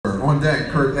On deck,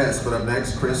 Kurt S. But up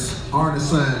next, Chris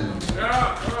Arneson.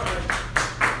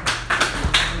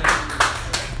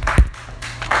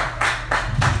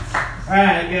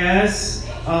 Alright, guys.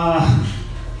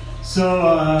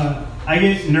 I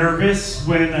get nervous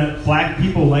when black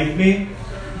people like me.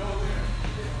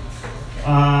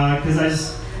 Because I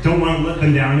just don't want to let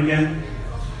them down again.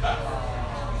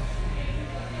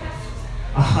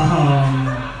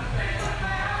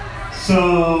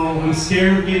 So I'm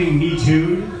scared of getting Me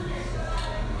Too'd.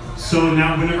 So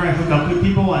now whenever I hook up with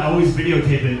people, I always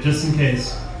videotape it, just in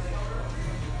case.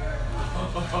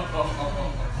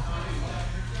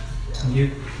 Thank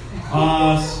you.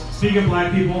 Speaking of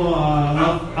black people,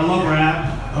 I love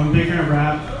rap. I'm a big fan of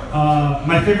rap.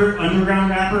 My favorite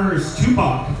underground rapper is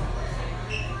Tupac.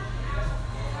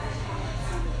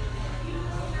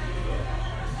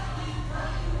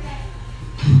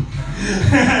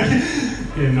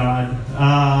 Good nod.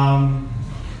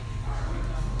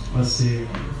 Let's see.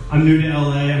 I'm new to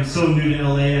LA. I'm so new to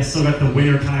LA. I still got the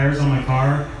winter tires on my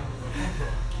car.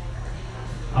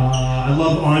 I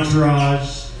love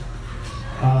Entourage.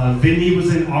 Vinny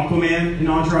was in Aquaman in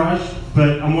Entourage,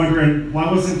 but I'm wondering why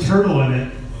wasn't Turtle in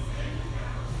it?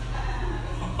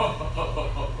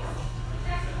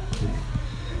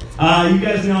 You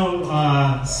guys know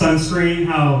sunscreen,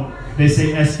 how they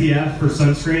say SPF for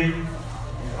sunscreen?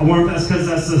 I wonder if that's because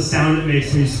that's the sound it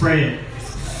makes when you spray it.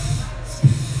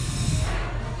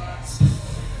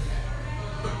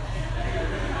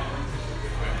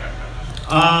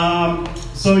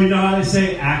 So you know how they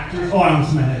say actors? Oh, I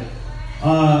almost my head.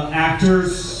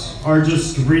 Actors are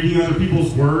just reading other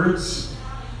people's words,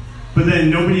 but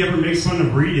then nobody ever makes fun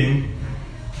of reading.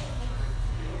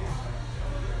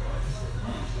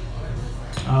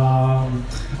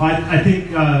 I think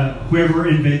whoever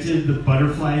invented the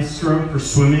butterfly stroke for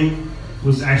swimming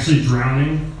was actually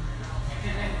drowning.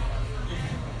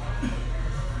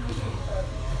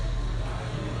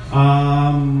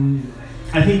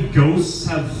 I think ghosts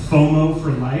have FOMO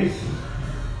for life.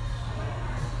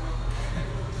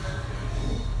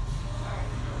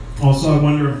 Also, I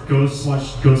wonder if ghosts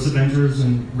watch Ghost Adventures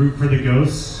and root for the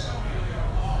ghosts.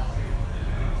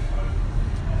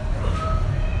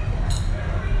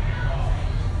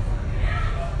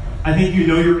 I think you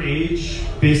know your age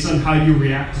based on how you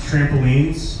react to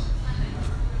trampolines.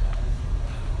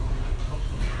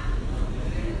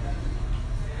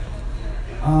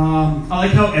 I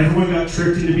like how everyone got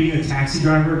tricked into being a taxi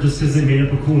driver just because they made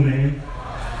up a cool name.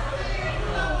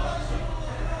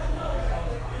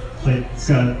 Like, it's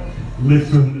got a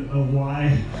lift with a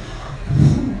Y.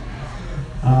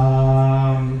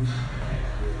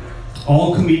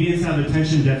 All comedians have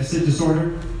attention deficit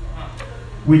disorder.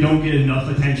 We don't get enough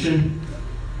attention.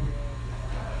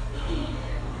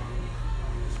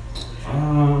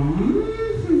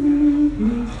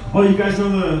 Oh, you guys know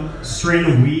the strain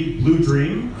of weed, Blue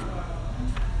Dream?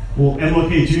 Well,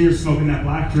 MLK Jr. smoking that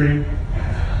Black Dream.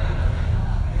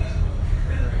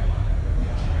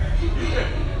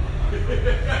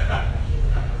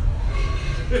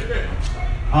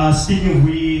 Speaking of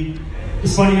weed,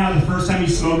 it's funny how the first time you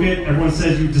smoke it, everyone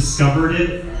says you discovered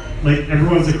it. Like,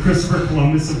 everyone's a Christopher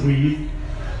Columbus of weed.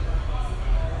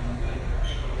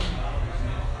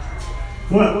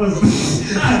 What was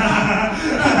this?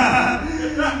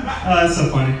 That's so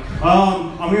funny.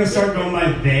 I'm gonna start going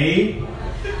by they,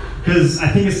 because I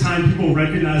think it's time people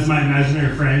recognize my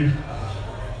imaginary friend.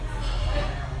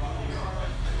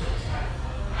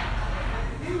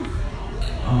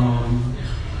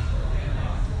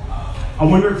 I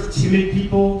wonder if timid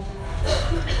people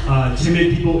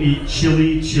eat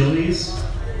chilies.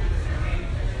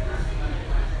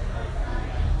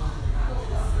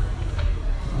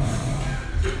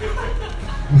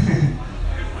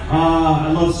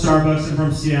 I love Starbucks. I'm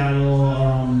from Seattle.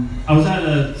 I was at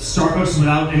a Starbucks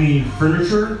without any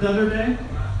furniture the other day.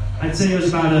 I'd say it was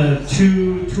about a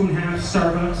 2.5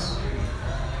 Starbucks.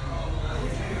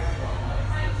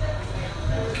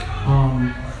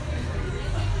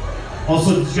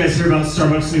 Also, did you guys hear about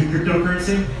Starbucks' new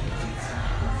cryptocurrency?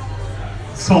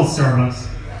 It's called Starbucks.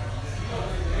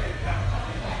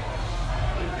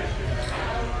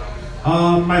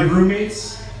 My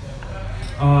roommates,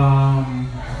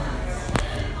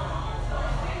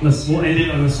 we'll end it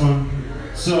on this one.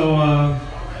 So,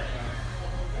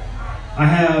 I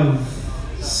have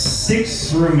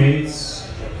 6 roommates,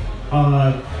 2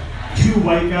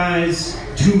 white guys,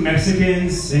 2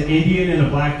 Mexicans, an Indian, and a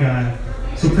black guy.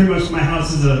 So pretty much my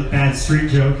house is a bad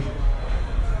street joke.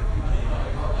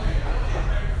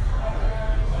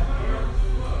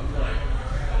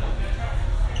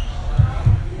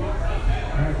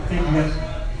 Alright, thank you guys.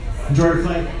 Enjoy your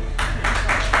flight.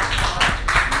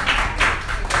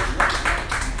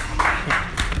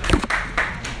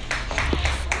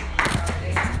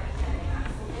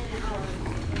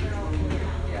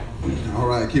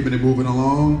 keeping it moving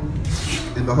along.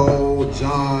 In the hole,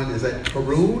 John, is that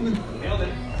Haroon? Nailed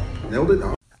it. Nailed it?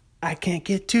 Oh. I can't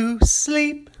get to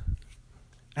sleep.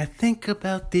 I think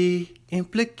about the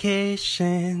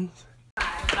implications.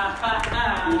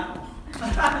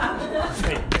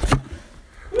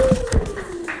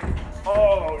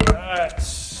 All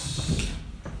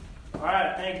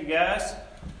right, thank you guys.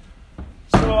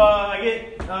 So I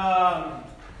get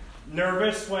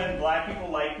nervous when black people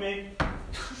like me.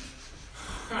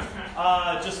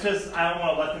 Just because I don't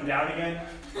want to let them down again.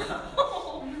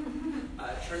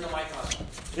 Turn the mic on.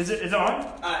 Is it on?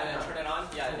 Turn it on?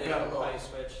 Yeah, I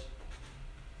switched. It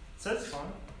says it's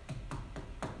on.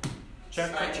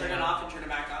 Check. Alright, turn it off and turn it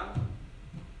back on.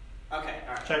 Okay,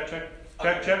 alright. Check.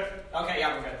 Okay. Check. Okay,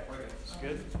 yeah, we're good. It's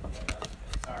good.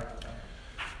 Sorry about that.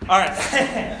 Alright.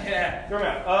 Yeah. Here we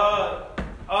go.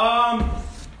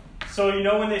 So you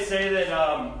know when they say that,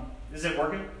 is it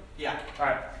working? Yeah.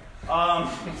 Alright.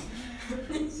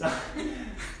 So,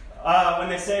 when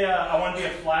they say I want to be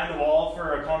a fly on the wall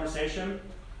for a conversation,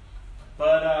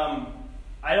 but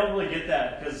I don't really get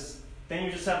that, because then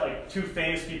you just have like two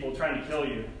famous people trying to kill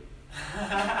you.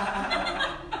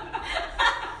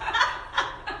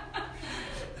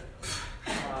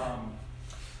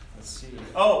 Let's see.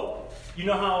 Oh, you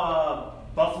know how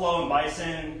buffalo and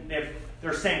bison, they're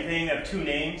the same thing, they have two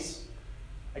names?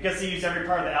 I guess they use every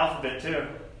part of the alphabet too.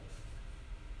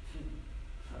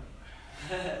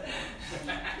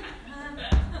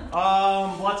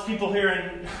 Lots of people here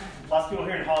in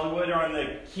Hollywood are on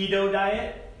the keto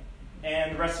diet,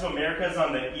 and the rest of America is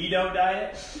on the Edo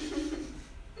diet.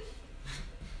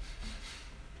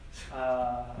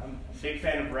 I'm a big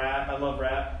fan of rap. I love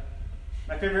rap.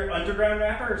 My favorite underground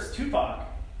rapper is Tupac.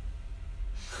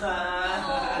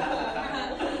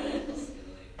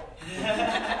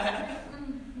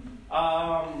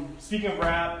 Speaking of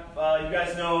rap, you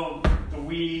guys know the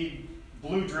weed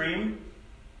Blue Dream?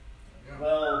 Yeah.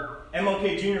 Well,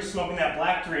 MLK Jr. smoking that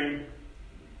Black Dream.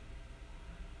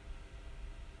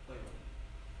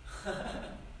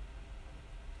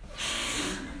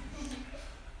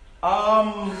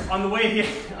 On the way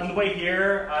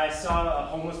here, I saw a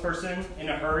homeless person in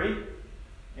a hurry,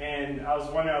 and I was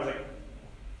wondering. I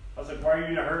was like, why are you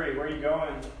in a hurry? Where are you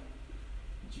going?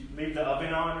 Did you leave the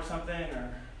oven on or something,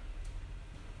 or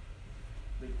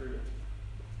leak through it?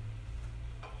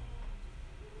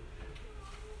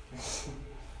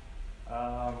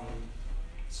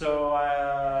 So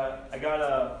I got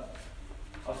a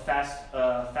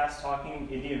fast talking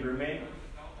Indian roommate.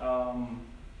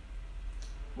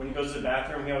 When he goes to the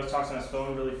bathroom, he always talks on his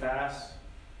phone really fast.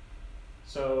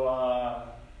 So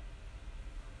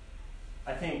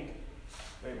I think,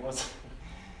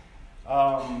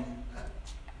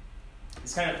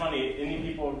 it's kind of funny. Indian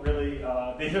people really,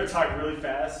 they either talk really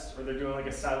fast or they're doing like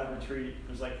a silent retreat.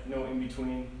 There's like no in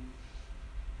between.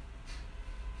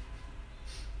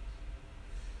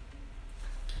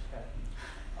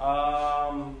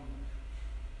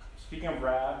 Speaking of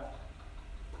rap,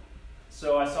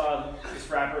 so I saw this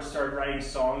rapper start writing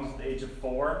songs at the age of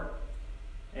 4,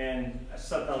 and I just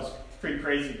thought that was pretty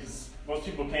crazy because most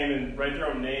people can't even write their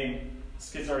own name. This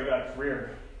kid's already got a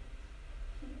career.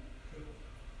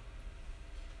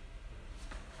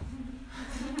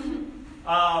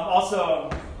 Also,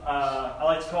 I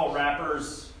like to call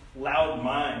rappers loud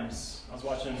mimes. I was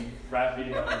watching a rap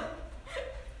video.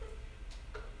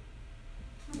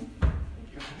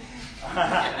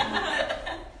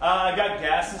 I got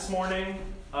gas this morning.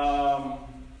 I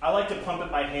like to pump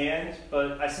it by hand,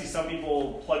 but I see some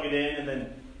people plug it in and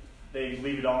then they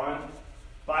leave it on.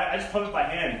 But I just pump it by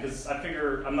hand because I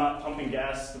figure I'm not pumping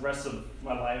gas the rest of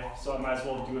my life, so I might as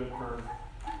well do it for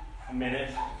a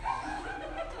minute.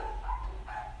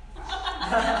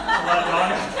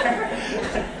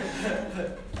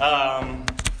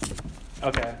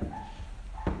 Okay.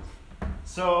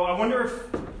 So I wonder if.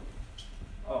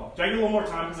 Oh, do I get a little more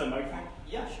time because of the mic thing?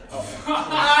 Yeah, sure. Oh.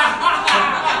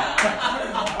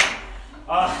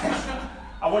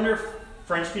 I wonder if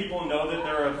French people know that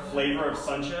they're a flavor of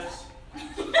sun chips.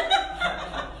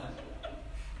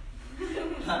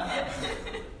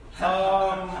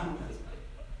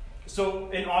 So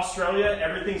in Australia,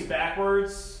 everything's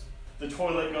backwards. The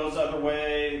toilet goes the other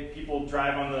way. People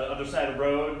drive on the other side of the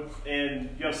road, and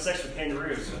you have sex with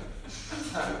kangaroos.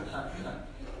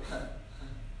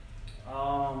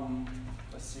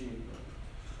 Let's see.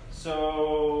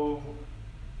 So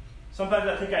sometimes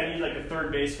I think I need like a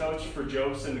third base coach for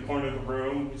jokes in the corner of the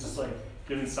room. It's just like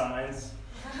giving signs.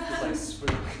 Just like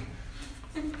spook.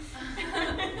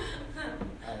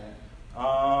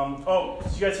 Oh,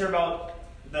 did you guys hear about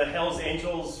the Hells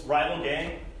Angels rival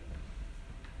gang?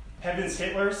 Heaven's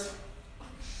Hitlers?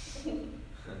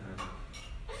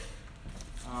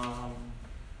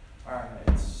 Alright.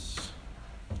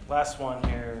 Last one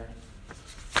here.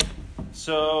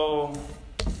 So,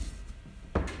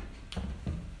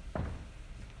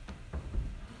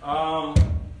 I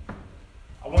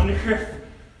wonder if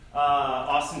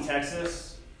Austin,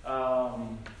 Texas, I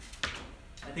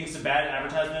think it's a bad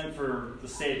advertisement for the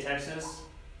state of Texas,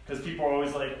 because people are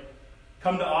always like,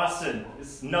 come to Austin.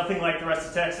 It's nothing like the rest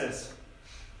of Texas.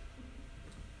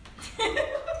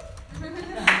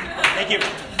 Thank you.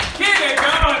 Keep it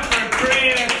going for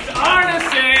Chris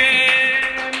Arneson.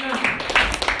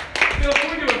 Phil, can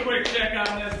we do a quick check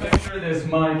on this? Make sure this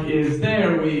mic is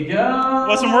there. We go.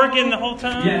 Wasn't working the whole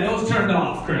time? Yeah, it was turned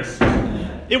off, Chris.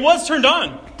 It was turned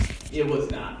on. It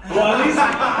was not. Well, at least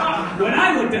when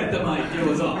I looked at the mic, it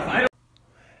was off.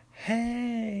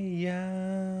 Hey, yeah.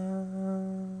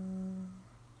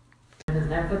 His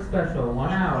Netflix special,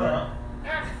 1 hour.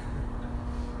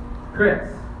 Chris.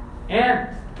 And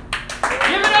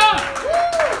Give it up!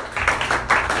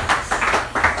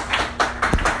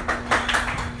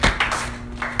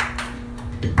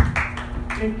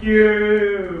 Thank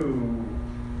you.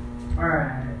 All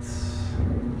right.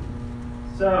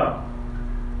 So,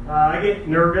 I get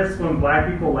nervous when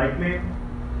black people like me,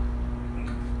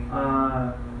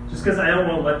 just because I don't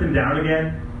want to let them down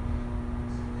again.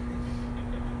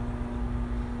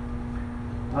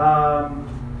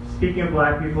 Speaking of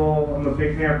black people, I'm a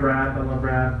big fan of rap. I love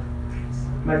rap.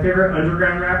 My favorite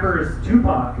underground rapper is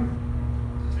Tupac.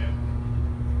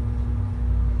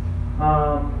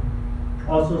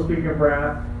 Also, speaking of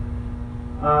rap,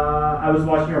 I was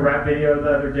watching a rap video the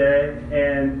other day,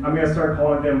 and I'm going to start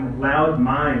calling them Loud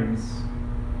Minds.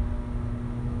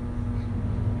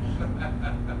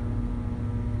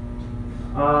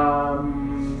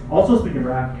 Also, speaking of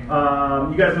rap,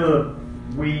 you guys know the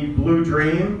weed Blue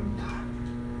Dream?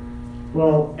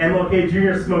 Well, MLK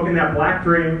Jr. is smoking that Black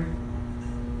Dream.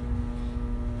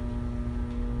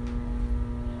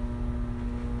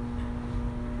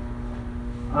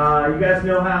 You guys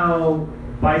know how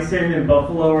bison and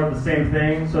buffalo are the same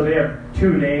thing, so they have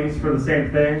two names for the same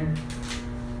thing.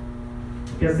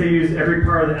 I guess they use every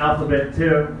part of the alphabet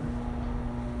too.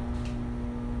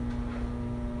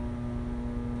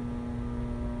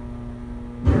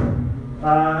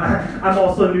 I'm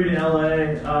also new to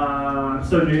LA. I'm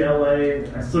so new to LA.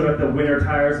 I still got the winter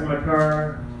tires in my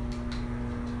car.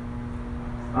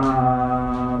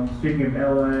 Speaking of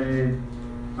LA,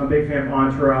 I'm a big fan of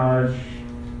Entourage.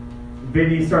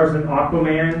 Vinny stars in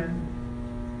Aquaman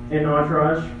in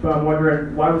Entourage, but I'm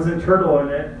wondering why wasn't Turtle in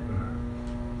it?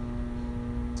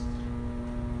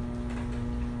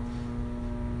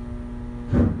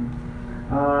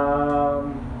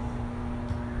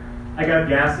 I got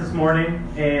gas this morning,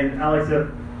 and I like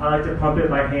to pump it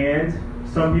by hand.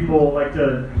 Some people like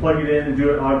to plug it in and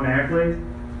do it automatically,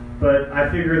 but I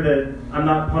figure that I'm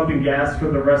not pumping gas for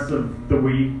the rest of the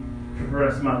week, for the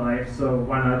rest of my life, so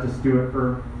why not just do it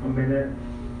for a minute?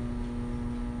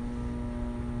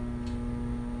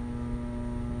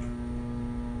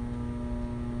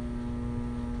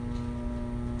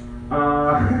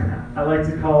 I like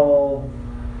to call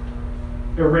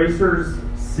erasers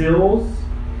sills,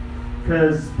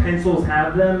 because pencils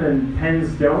have them and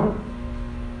pens don't.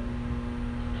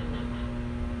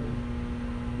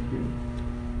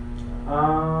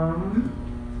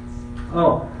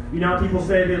 Oh, you know how people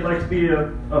say they'd like to be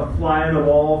a fly on the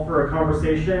wall for a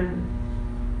conversation?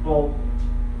 Well,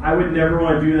 I would never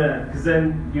want to do that, because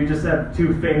then you just have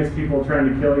two famous people trying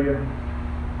to kill you.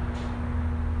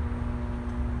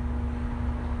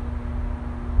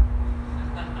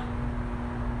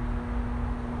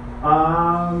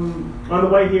 On the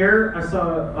way here, I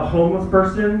saw a homeless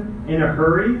person in a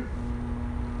hurry,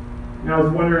 and I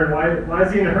was wondering why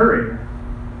is he in a hurry?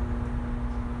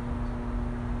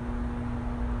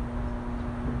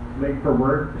 Late for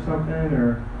work or something,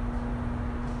 or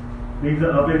leave the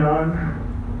oven on?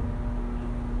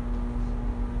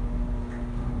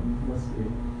 Let's see.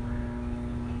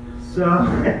 So,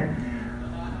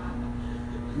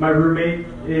 my roommate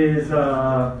is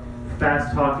a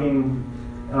fast-talking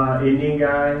Indian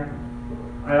guy.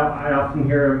 I often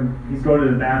hear him, he's going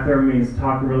to the bathroom and he's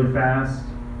talking really fast.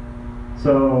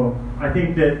 So I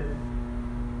think that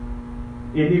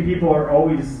Indian people are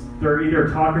always, they're either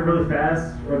talking really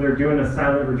fast or they're doing a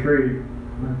silent retreat.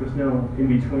 Like there's no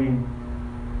in between.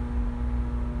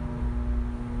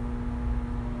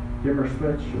 Dimmer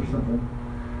switch or something.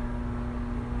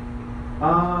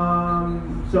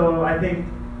 So I think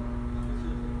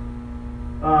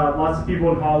lots of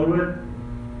people in Hollywood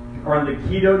are on the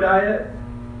keto diet,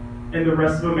 and the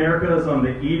rest of America is on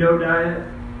the Edo diet.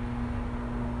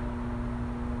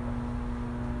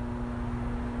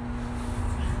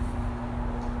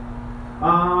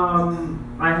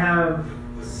 I have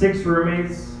 6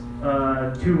 roommates,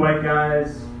 2 white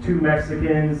guys, 2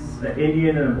 Mexicans, an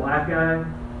Indian, and a black guy.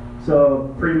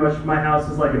 So pretty much my house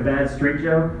is like a bad street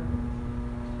joke.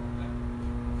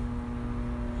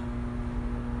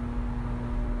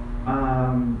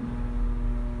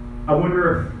 I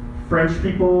wonder if French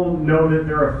people know that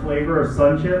they're a flavor of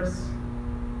Sun Chips.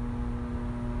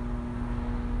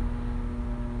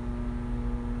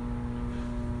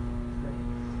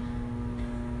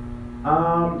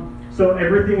 So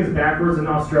everything is backwards in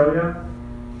Australia.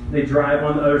 They drive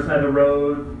on the other side of the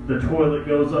road, the toilet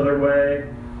goes the other way,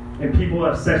 and people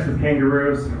have sex with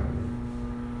kangaroos.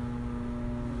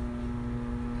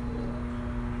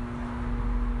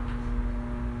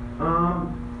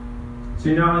 So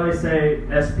you know how they say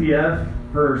SPF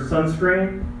for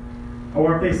sunscreen? I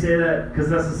wonder if they say that because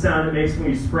that's the sound it makes when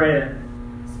you spray it.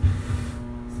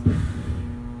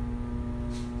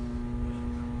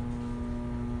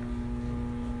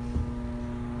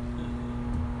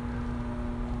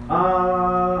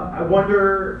 I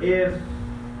wonder if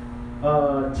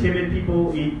timid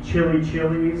people eat chili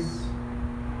chilies.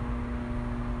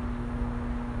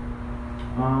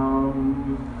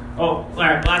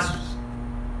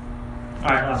 All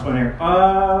right, last one here.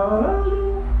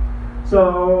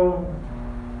 So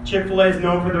Chick-fil-A is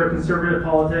known for their conservative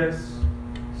politics.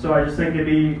 So I just think it'd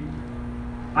be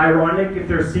ironic if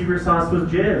their secret sauce was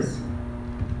jizz.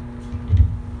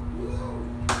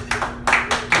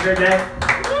 Have a great day.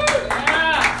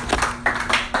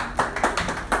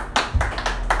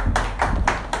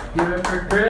 Give it for Chris.